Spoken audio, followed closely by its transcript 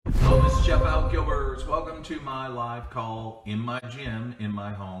welcome to my live call in my gym, in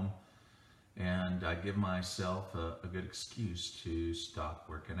my home. And I give myself a good excuse to stop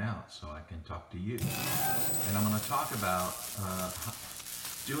working out so I can talk to you. And I'm going to talk about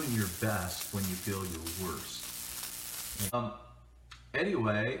doing your best when you feel your worst.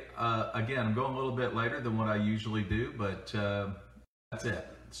 Anyway, again, I'm going a little bit later than what I usually do, but that's it.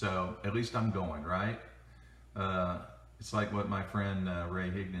 So at least I'm going, right? It's like what my friend Ray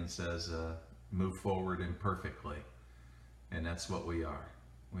Higdon says, move forward imperfectly. And that's what we are.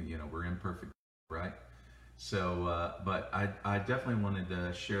 We're imperfect, right? So, but I definitely wanted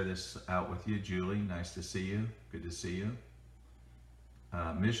to share this out with you. Julie, nice to see you. Good to see you.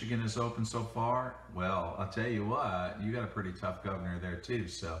 Michigan is open so far. Well, I'll tell you what, you got a pretty tough governor there too.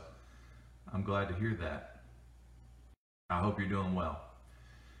 So I'm glad to hear that. I hope you're doing well.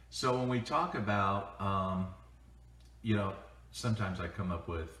 So when we talk about, sometimes I come up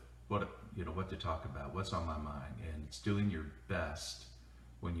with what to talk about, what's on my mind, and it's doing your best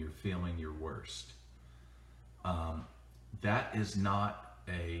when you're feeling your worst. That is not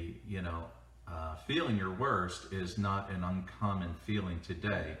feeling your worst is not an uncommon feeling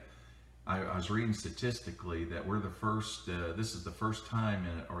today. I was reading statistically that we're the first, this is the first time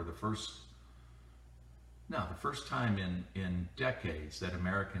the first time in decades that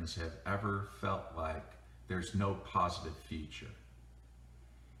Americans have ever felt like there's no positive future.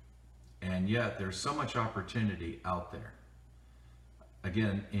 And yet there's so much opportunity out there.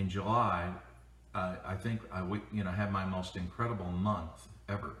 Again, in July, I think I had my most incredible month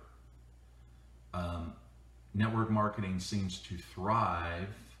ever. Network marketing seems to thrive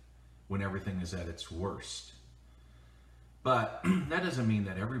when everything is at its worst. But that doesn't mean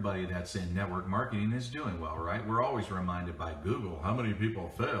that everybody that's in network marketing is doing well, right? We're always reminded by Google how many people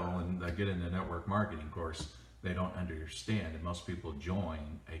fail and they get into network marketing. Of course, they don't understand, and most people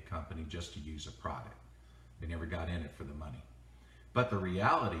join a company just to use a product. They never got in it for the money. But the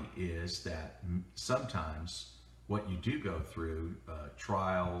reality is that sometimes what you do go through,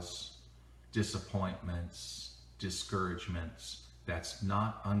 trials, disappointments, discouragements, that's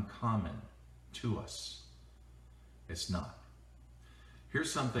not uncommon to us. It's not.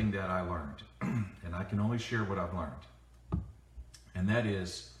 Here's something that I learned, and I can only share what I've learned. And that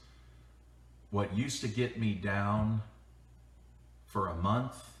is, what used to get me down for a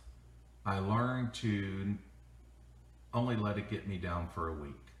month, I learned to only let it get me down for a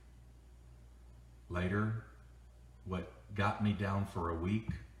week. Later, what got me down for a week,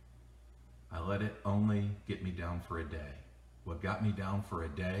 I let it only get me down for a day. What got me down for a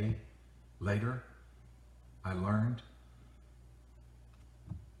day, later, I learned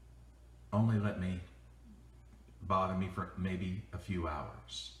only let me bother me for maybe a few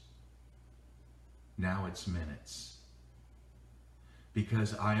hours. Now it's minutes.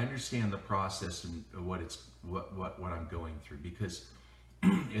 Because I understand the process and what I'm going through. Because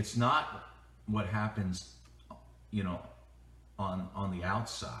it's not what happens, on the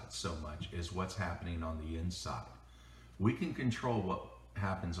outside so much as what's happening on the inside. We can control what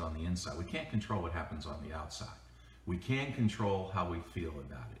happens on the inside. We can't control what happens on the outside. We can control how we feel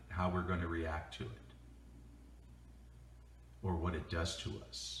about it, how we're going to react to it, or what it does to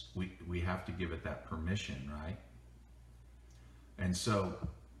us. We have to give it that permission, right? And so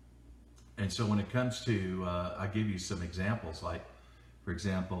when it comes to, I give you some examples, like, for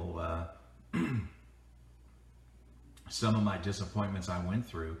example, some of my disappointments I went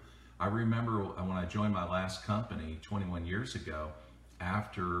through. I remember when I joined my last company 21 years ago,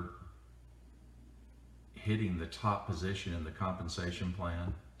 after hitting the top position in the compensation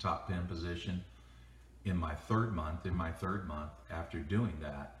plan, top 10 position, in my third month, after doing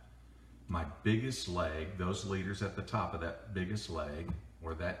that, my biggest leg, those leaders at the top of that biggest leg,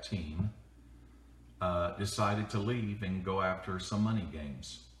 or that team, decided to leave and go after some money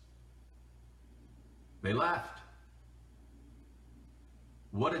games. They left.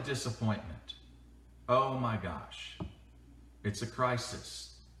 What a disappointment. Oh my gosh. It's a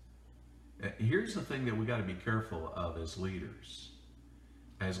crisis. Here's the thing that we got to be careful of as leaders.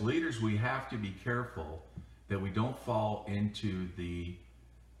 As leaders, we have to be careful that we don't fall into the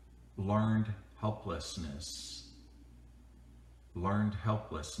learned helplessness,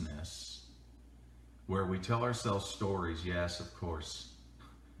 where we tell ourselves stories. Yes, of course,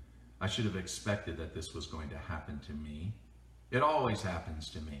 I should have expected that this was going to happen to me. It always happens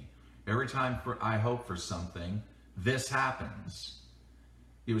to me. Every time I hope for something, this happens.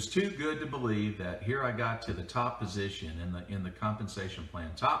 It was too good to believe that here I got to the top position in the compensation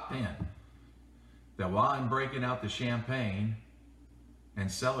plan, top 10, that while I'm breaking out the champagne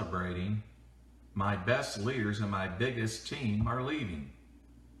and celebrating, my best leaders and my biggest team are leaving.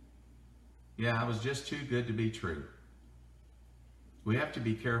 Yeah, it was just too good to be true. We have to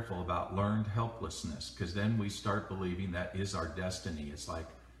be careful about learned helplessness, because then we start believing that is our destiny. It's like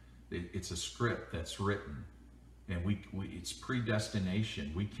it's a script that's written, and it's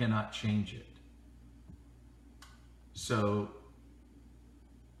predestination. We cannot change it. So,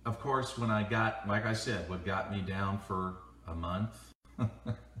 of course, when I got, like I said, what got me down for a month, I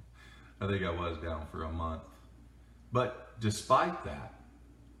think I was down for a month. But despite that,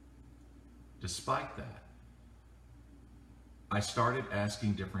 I started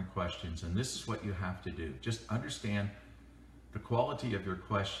asking different questions, and this is what you have to do. Just understand the quality of your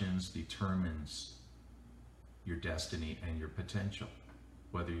questions determines your destiny and your potential,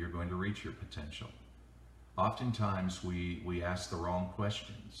 whether you're going to reach your potential. Oftentimes we ask the wrong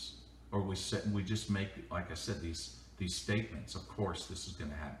questions, or we just make, like I said, these statements. Of course, this is going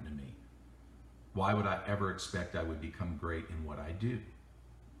to happen to me. Why would I ever expect I would become great in what I do?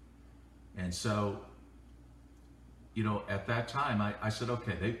 And so, at that time, I said,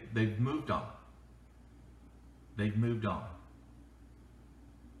 okay, they've moved on. They've moved on.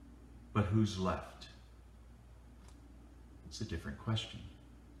 But who's left? It's a different question.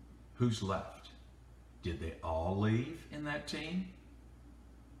 Who's left? Did they all leave in that team?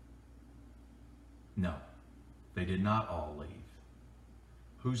 No, they did not all leave.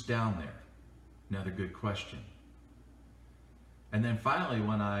 Who's down there? Another good question. And then finally,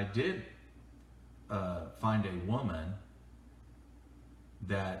 when I did find a woman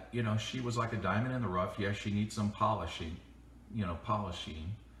that, she was like a diamond in the rough. Yes, she needs some polishing,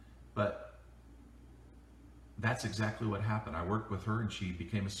 but that's exactly what happened. I worked with her and she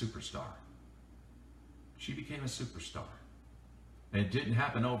became a superstar. She became a superstar. And it didn't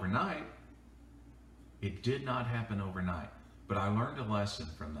happen overnight. It did not happen overnight. But I learned a lesson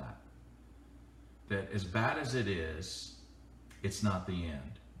from that. That as bad as it is, it's not the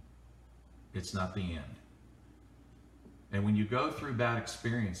end. It's not the end. And when you go through bad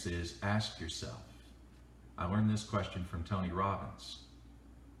experiences, ask yourself. I learned this question from Tony Robbins.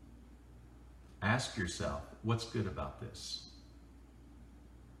 Ask yourself, what's good about this?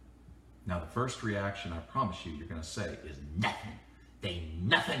 Now, the first reaction, I promise you, you're going to say is nothing. There ain't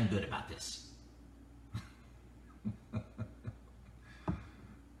nothing good about this.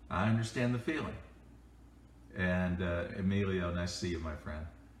 I understand the feeling. And Emilio, nice to see you, my friend.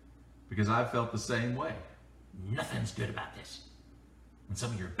 Because I felt the same way. Nothing's good about this. When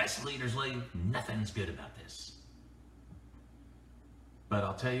some of your best leaders leave, nothing's good about this. But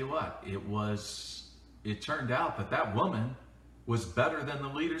I'll tell you what, it turned out that woman was better than the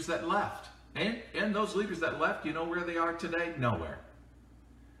leaders that left. And those leaders that left, you know where they are today? Nowhere.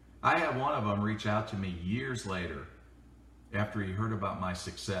 I had one of them reach out to me years later after he heard about my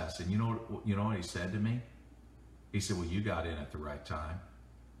success. And you know what he said to me? He said, well, you got in at the right time.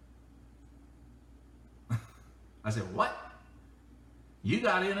 I said, what? You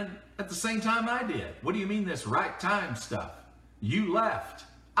got in at the same time I did. What do you mean this right time stuff? You left.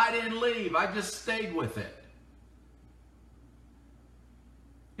 I didn't leave. I just stayed with it.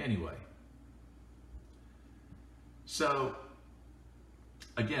 Anyway. So,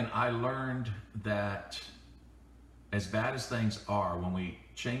 again, I learned that as bad as things are, when we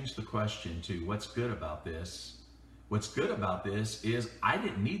change the question to what's good about this is I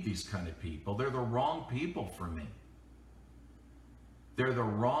didn't need these kind of people. They're the wrong people for me. They're the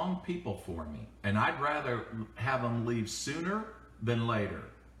wrong people for me. And I'd rather have them leave sooner than later.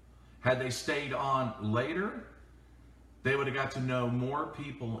 Had they stayed on later, they would have got to know more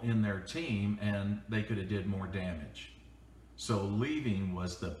people in their team and they could have did more damage. So leaving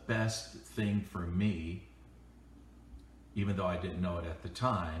was the best thing for me, even though I didn't know it at the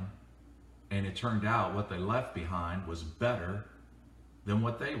time. And it turned out what they left behind was better than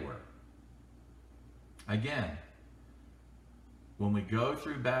what they were. Again, when we go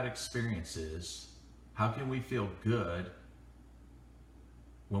through bad experiences, how can we feel good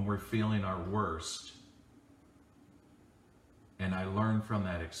when we're feeling our worst? And I learned from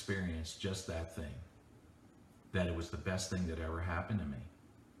that experience just that thing, that it was the best thing that ever happened to me.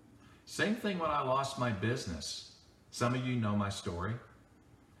 Same thing when I lost my business. Some of you know my story.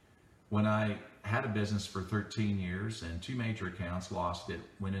 When I had a business for 13 years and 2 major accounts, lost it,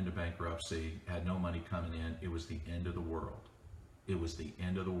 went into bankruptcy, had no money coming in, it was the end of the world. It was the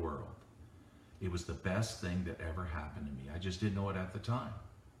end of the world. It was the best thing that ever happened to me. I just didn't know it at the time.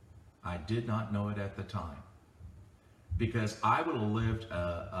 I did not know it at the time. Because I would have lived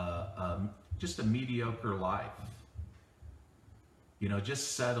just a mediocre life.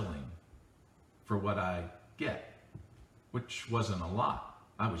 Just settling for what I get, which wasn't a lot.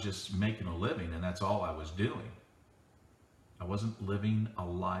 I was just making a living and that's all I was doing. I wasn't living a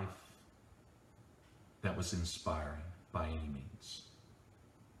life that was inspiring by any means.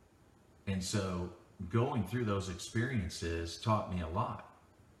 And so going through those experiences taught me a lot.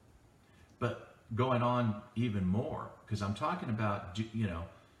 But going on even more, because I'm talking about,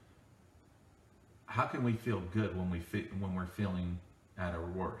 how can we feel good when we're feeling at our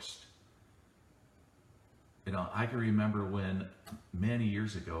worst? I can remember when many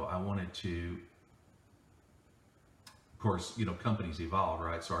years ago I wanted to, of course, companies evolved,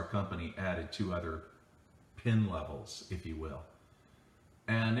 right? So our company added 2 other pin levels, if you will,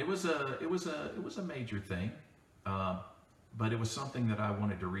 and it was a major thing, but it was something that I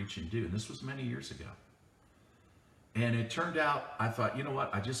wanted to reach and do, and this was many years ago. And it turned out, I thought, you know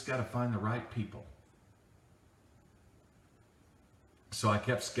what? I just got to find the right people. So I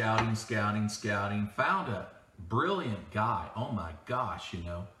kept scouting, found a brilliant guy. Oh my gosh,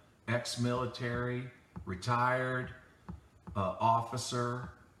 ex-military, retired, officer,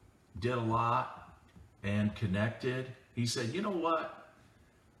 did a lot and connected. He said, you know what?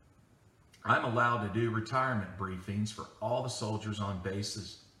 I'm allowed to do retirement briefings for all the soldiers on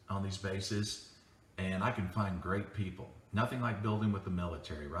these bases, and I can find great people. Nothing like building with the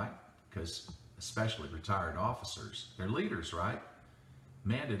military, right? Because especially retired officers, they're leaders, right?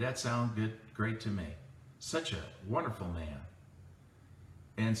 Man, did that sound great to me. Such a wonderful man.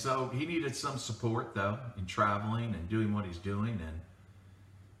 And so he needed some support, though, in traveling and doing what he's doing.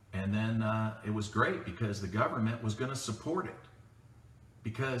 And then it was great because the government was going to support it.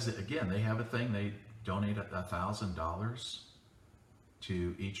 Because, again, they have a thing. They donate $1,000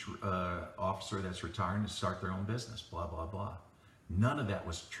 to each officer that's retiring to start their own business, blah, blah, blah. None of that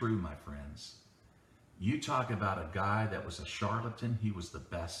was true, my friends. You talk about a guy that was a charlatan, he was the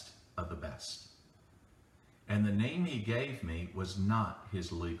best of the best. And the name he gave me was not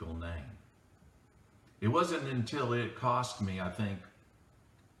his legal name. It wasn't until it cost me, I think,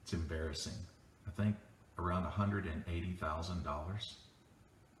 it's embarrassing, I think around $180,000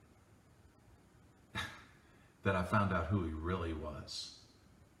 that I found out who he really was.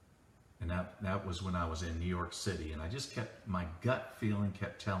 And that was when I was in New York City, and I just my gut feeling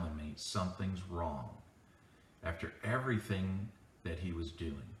kept telling me something's wrong. After everything that he was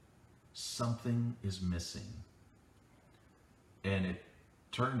doing, something is missing. And it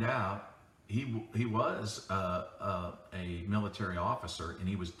turned out he was a military officer, and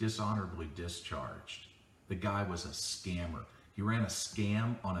he was dishonorably discharged. The guy was a scammer. He ran a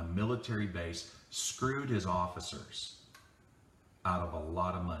scam on a military base, screwed his officers out of a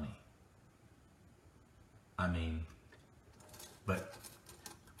lot of money. I mean, but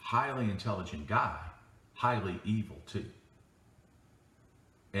highly intelligent guy, highly evil too.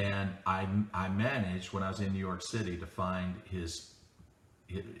 And I managed, when I was in New York City, to find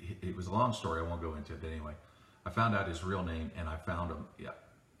it was a long story, I won't go into it, but anyway, I found out his real name, and I found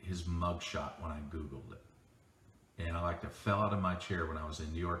his mugshot when I Googled it. And I fell out of my chair when I was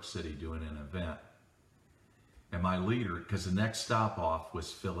in New York City doing an event. And my leader, because the next stop off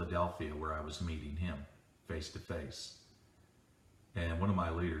was Philadelphia, where I was meeting him face to face. And one of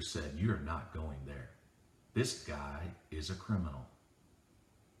my leaders said, "You're not going there. This guy is a criminal.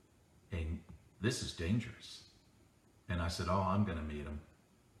 And this is dangerous." And I said, "Oh, I'm going to meet him.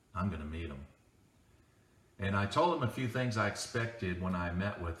 I'm going to meet him." And I told him a few things I expected when I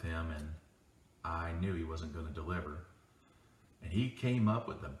met with him, and I knew he wasn't going to deliver. And he came up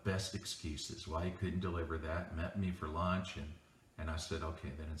with the best excuses why he couldn't deliver that, met me for lunch, and I said, "Okay,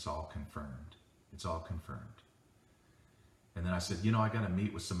 then it's all confirmed. It's all confirmed." And then I said, I got to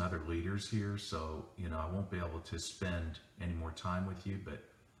meet with some other leaders here, so, I won't be able to spend any more time with you, but,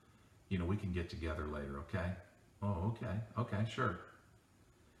 we can get together later, okay? "Oh, okay, sure."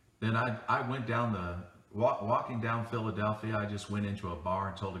 Then I went down walking down Philadelphia, I just went into a bar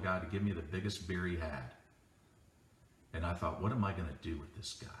and told a guy to give me the biggest beer he had. And I thought, what am I going to do with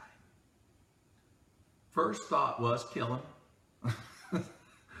this guy? First thought was kill him.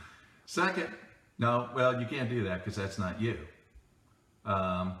 Second, no, well, you can't do that because that's not you.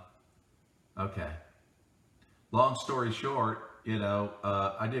 Okay. Long story short,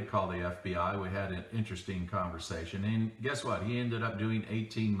 I did call the FBI. We had an interesting conversation. And guess what? He ended up doing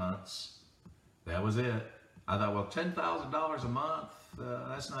 18 months. That was it. I thought, well, $10,000 a month,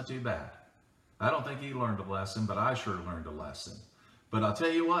 that's not too bad. I don't think he learned a lesson, but I sure learned a lesson. But I'll tell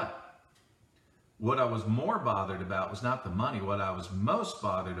you what I was more bothered about was not the money. What I was most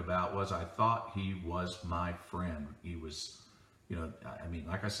bothered about was I thought he was my friend. He was,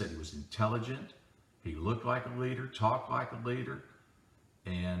 like I said, he was intelligent. He looked like a leader, talked like a leader,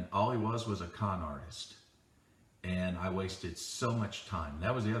 and all he was a con artist. And I wasted so much time.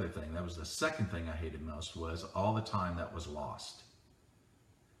 That was the other thing. That was the second thing I hated most, was all the time that was lost.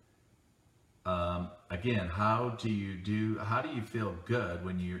 again, how do you feel good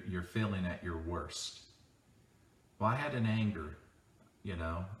when you're feeling at your worst? Well, I had an anger,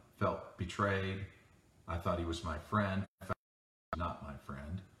 felt betrayed. I thought he was my friend. In fact, he was not my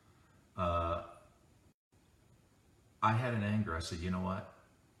friend. I had an anger. I said, you know what?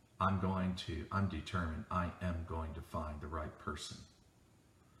 I'm determined. I am going to find the right person.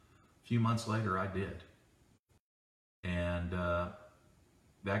 A few months later, I did. And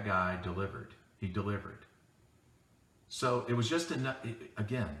that guy delivered. He delivered. So it was just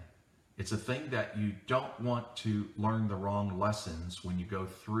again, it's a thing that you don't want to learn the wrong lessons when you go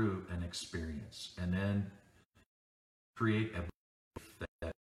through an experience and then create a belief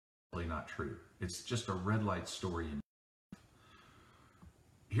that's really not true. It's just a red light story.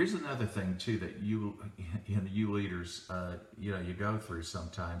 Here's another thing too that you leaders, you go through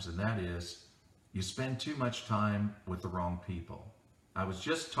sometimes, and that is you spend too much time with the wrong people. I was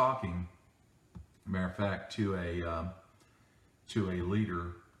just talking, matter of fact, to a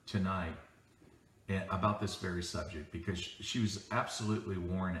leader tonight about this very subject, because she was absolutely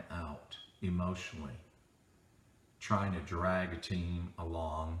worn out emotionally, trying to drag a team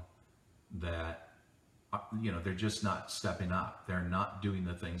along that, they're just not stepping up. They're not doing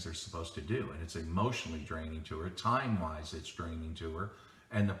the things they're supposed to do. And it's emotionally draining to her. Time-wise, it's draining to her.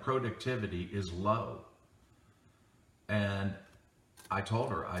 And the productivity is low. And I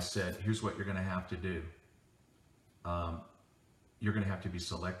told her, I said, here's what you're going to have to do. You're going to have to be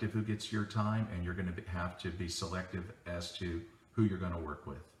selective who gets your time, and you're going to have to be selective as to who you're going to work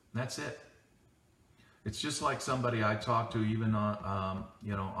with. That's it. It's just like somebody I talked to even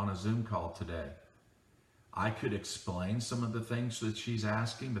on a Zoom call today. I could explain some of the things that she's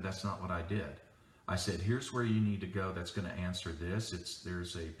asking, but that's not what I did. I said, here's where you need to go that's going to answer this.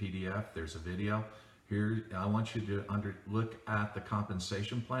 There's a PDF, there's a video. Here, I want you to look at the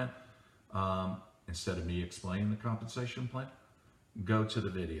compensation plan. Instead of me explaining the compensation plan, go to the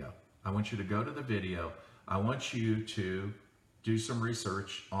video. I want you to go to the video. I want you to do some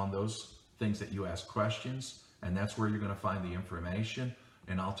research on those things that you ask questions, and that's where you're going to find the information,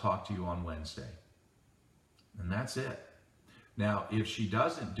 and I'll talk to you on Wednesday. And that's it. Now, if she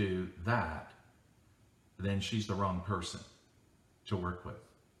doesn't do that, then she's the wrong person to work with,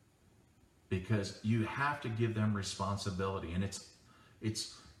 because you have to give them responsibility, and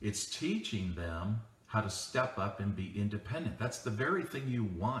it's teaching them how to step up and be independent. That's the very thing you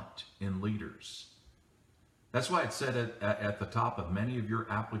want in leaders. That's why it said at the top of many of your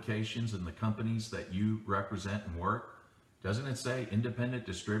applications in the companies that you represent and work, doesn't it say independent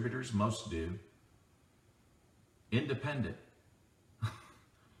distributors? Most do. Independent.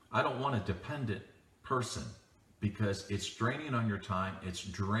 I don't want a dependent person, because it's draining on your time, it's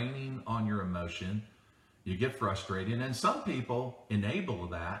draining on your emotion. You get frustrated, and some people enable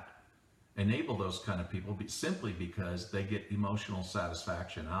those kind of people simply because they get emotional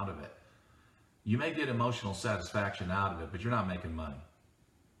satisfaction out of it. You may get emotional satisfaction out of it, but you're not making money,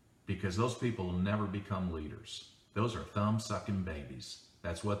 because those people will never become leaders. Those are thumb-sucking babies.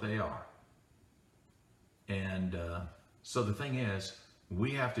 That's what they are. And so the thing is,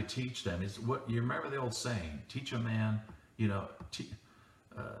 we have to teach them. Is what you remember the old saying? Teach a man,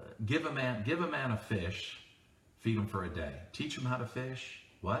 give a man a fish, feed him for a day. Teach him how to fish.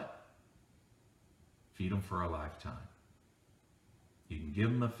 What? Feed him for a lifetime. You can give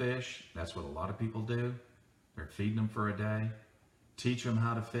them a fish. That's what a lot of people do. They're feeding them for a day. Teach them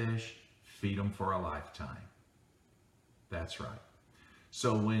how to fish. Feed them for a lifetime. That's right.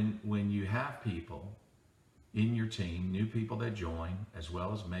 So when you have people in your team, new people that join, as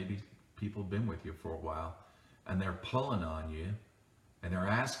well as maybe people who've been with you for a while, and they're pulling on you, and they're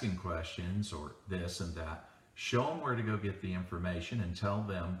asking questions or this and that, show them where to go get the information and tell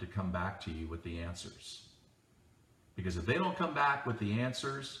them to come back to you with the answers. Because if they don't come back with the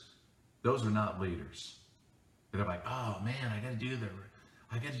answers, those are not leaders. They're like, oh man, I got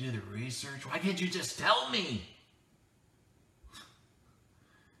to do the research. Why can't you just tell me?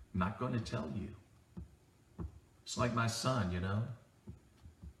 I'm not going to tell you. It's like my son,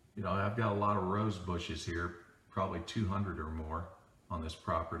 I've got a lot of rose bushes here, probably 200 or more on this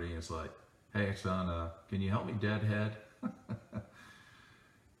property. It's like, hey son, can you help me deadhead?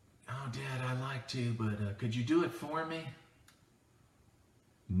 Oh, Dad, I'd like to, but could you do it for me?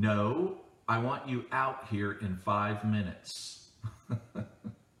 No, I want you out here in 5 minutes.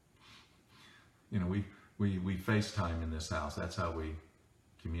 We FaceTime in this house. That's how we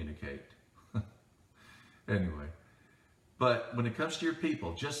communicate. Anyway, but when it comes to your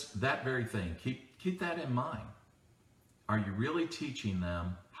people, just that very thing, keep that in mind. Are you really teaching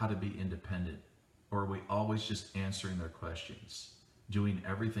them how to be independent, or are we always just answering their questions, doing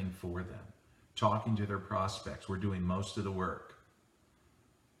everything for them, talking to their prospects. We're doing most of the work.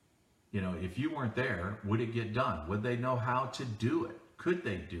 You know, if you weren't there, would it get done? Would they know how to do it? Could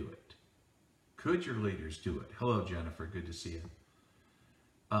they do it? Could your leaders do it? Hello, Jennifer. Good to see you.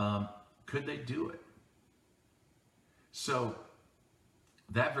 Could they do it? So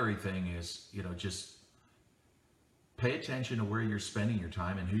that very thing is, you know, just pay attention to where you're spending your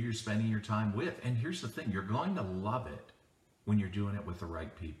time and who you're spending your time with. And here's the thing, you're going to love it when you're doing it with the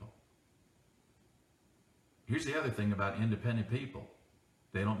right people. Here's the other thing about independent people.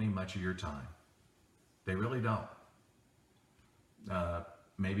 They don't need much of your time. They really don't.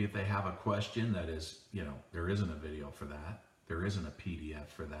 Maybe if they have a question that is, you know, there isn't a video for that. There isn't a PDF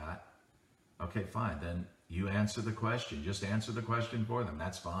for that. Okay, fine. Then you answer the question. Just answer the question for them.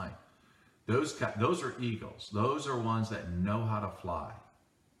 That's fine. Those are eagles. Those are ones that know how to fly.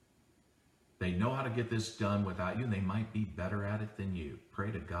 They know how to get this done without you, and they might be better at it than you.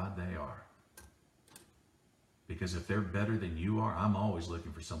 Pray to God they are. Because if they're better than you are, I'm always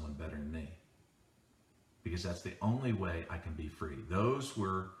looking for someone better than me. Because that's the only way I can be free. Those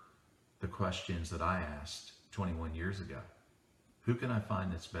were the questions that I asked 21 years ago. Who can I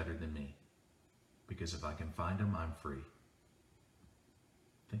find that's better than me? Because if I can find them, I'm free.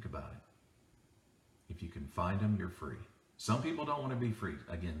 Think about it. If you can find them, you're free. Some people don't want to be free.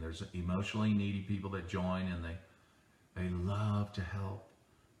 Again, there's emotionally needy people that join and they love to help.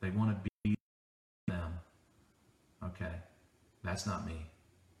 They want to be them. Okay, that's not me.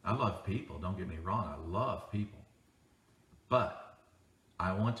 I love people, don't get me wrong. I love people. But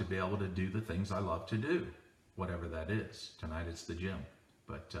I want to be able to do the things I love to do, whatever that is. Tonight it's the gym.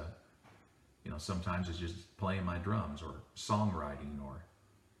 But, you know, sometimes it's just playing my drums or songwriting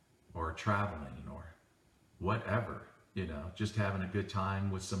or traveling or whatever, you know, just having a good time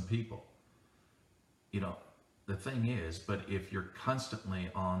with some people. You know, the thing is, but if you're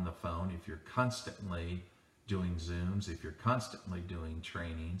constantly on the phone, if you're constantly doing Zooms, if you're constantly doing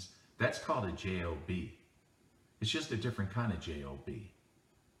trainings, that's called a JOB. It's just a different kind of JOB.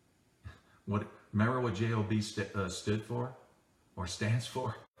 Remember what JOB stood for or stands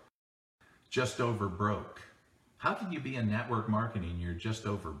for? Just over broke. How can you be in network marketing and you're just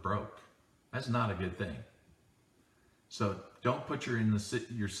over broke? That's not a good thing. So don't put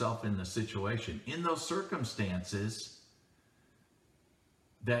yourself in the situation, in those circumstances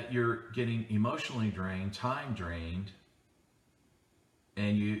that you're getting emotionally drained, time drained,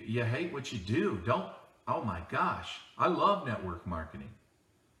 and you hate what you do. Oh my gosh, I love network marketing.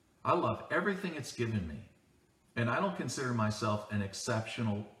 I love everything it's given me. And I don't consider myself an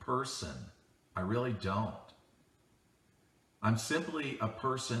exceptional person. I really don't. I'm simply a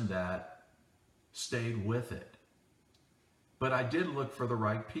person that stayed with it. But I did look for the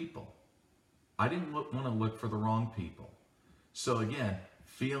right people. I didn't want to look for the wrong people. So again,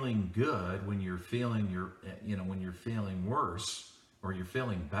 feeling good when you're feeling when you're feeling worse or you're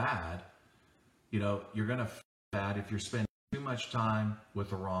feeling bad, you know, you're going to feel bad if you're spending too much time with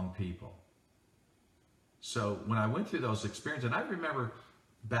the wrong people. So when I went through those experiences, and I remember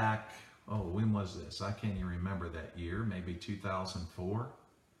back, when was this? I can't even remember that year, maybe 2004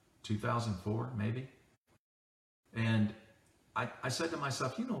 maybe. And I said to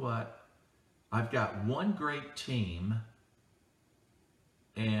myself, you know what? I've got one great team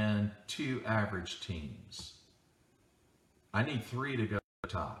and 2 average teams. I need 3 to go to the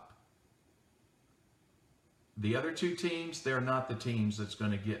top. The other 2 teams, they're not the teams that's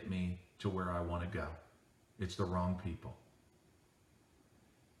going to get me to where I want to go. It's the wrong people.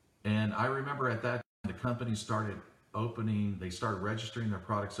 And I remember at that time, the company started registering their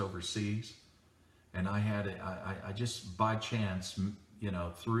products overseas. And I just by chance, you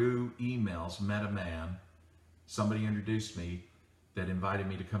know, through emails, met a man, somebody introduced me that invited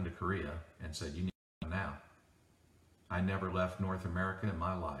me to come to Korea and said, you need to come now. I never left North America in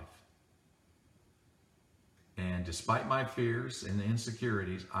my life. And despite my fears and the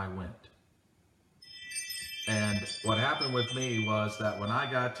insecurities, I went. And what happened with me was that when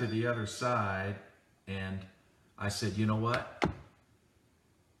I got to the other side and I said, you know what?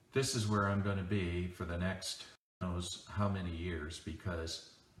 This is where I'm going to be for the next who knows how many years,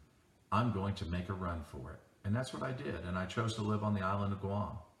 because I'm going to make a run for it. And that's what I did. And I chose to live on the island of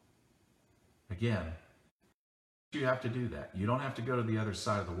Guam. Again, you have to do that. You don't have to go to the other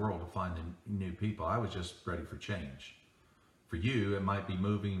side of the world to find new people. I was just ready for change. For you, it might be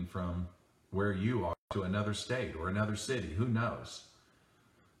moving from where you are to another state or another city. Who knows?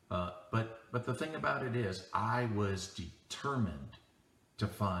 But the thing about it is, I was determined to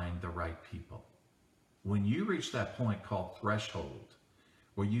find the right people. When you reach that point called threshold,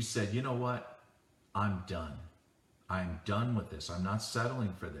 where you said, you know what? I'm done. I'm done with this. I'm not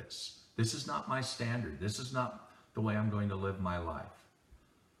settling for this. This is not my standard. This is not the way I'm going to live my life.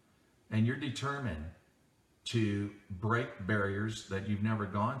 And you're determined to break barriers that you've never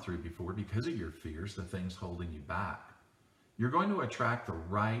gone through before because of your fears, the things holding you back. You're going to attract the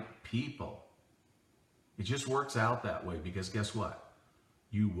right people. It just works out that way because guess what?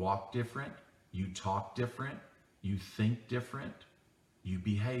 You walk different, you talk different, you think different, you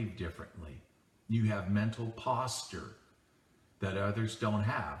behave differently. You have mental posture that others don't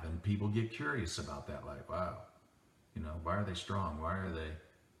have, and people get curious about that, like, wow, why are they strong? Why are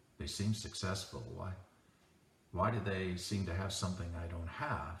they seem successful? Why do they seem to have something I don't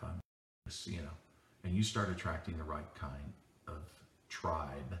have? And you start attracting the right kind of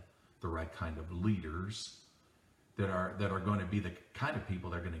tribe, the right kind of leaders that are going to be the kind of people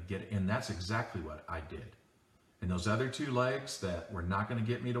that are going to get it. And that's exactly what I did. And those other two legs that were not going to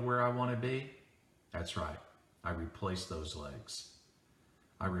get me to where I want to be, that's right. I replaced those legs.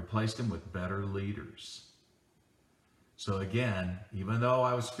 I replaced them with better leaders. So again, even though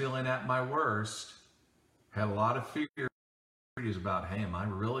I was feeling at my worst, had a lot of fears about, hey, am I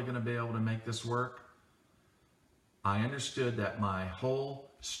really going to be able to make this work? I understood that my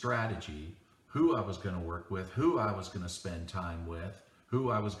whole strategy, who I was going to work with, who I was going to spend time with,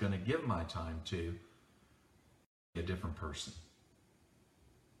 who I was going to give my time to, a different person.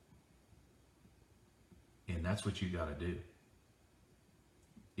 And that's what you got to do.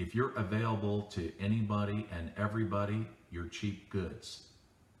 If you're available to anybody and everybody, you're cheap goods.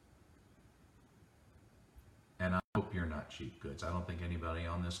 And I hope you're not cheap goods. I don't think anybody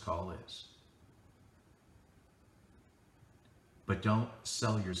on this call is. But don't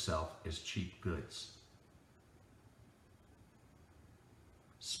sell yourself as cheap goods.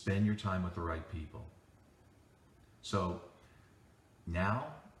 Spend your time with the right people. So now,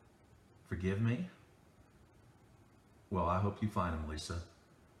 forgive me. Well, I hope you find them, Lisa.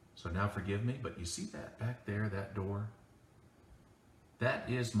 So now forgive me, but you see that back there, that door? That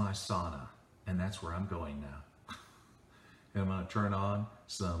is my sauna, and that's where I'm going now. I'm going to turn on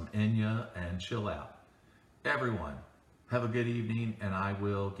some Enya and chill out. Everyone, have a good evening, and I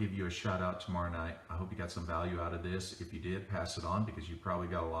will give you a shout out tomorrow night. I hope you got some value out of this. If you did, pass it on, because you probably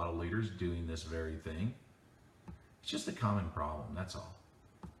got a lot of leaders doing this very thing. It's just a common problem, that's all.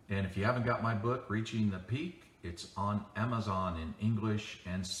 And if you haven't got my book, Reaching the Peak, it's on Amazon in English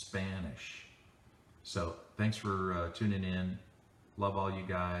and Spanish. So thanks for tuning in. Love all you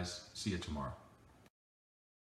guys. See you tomorrow.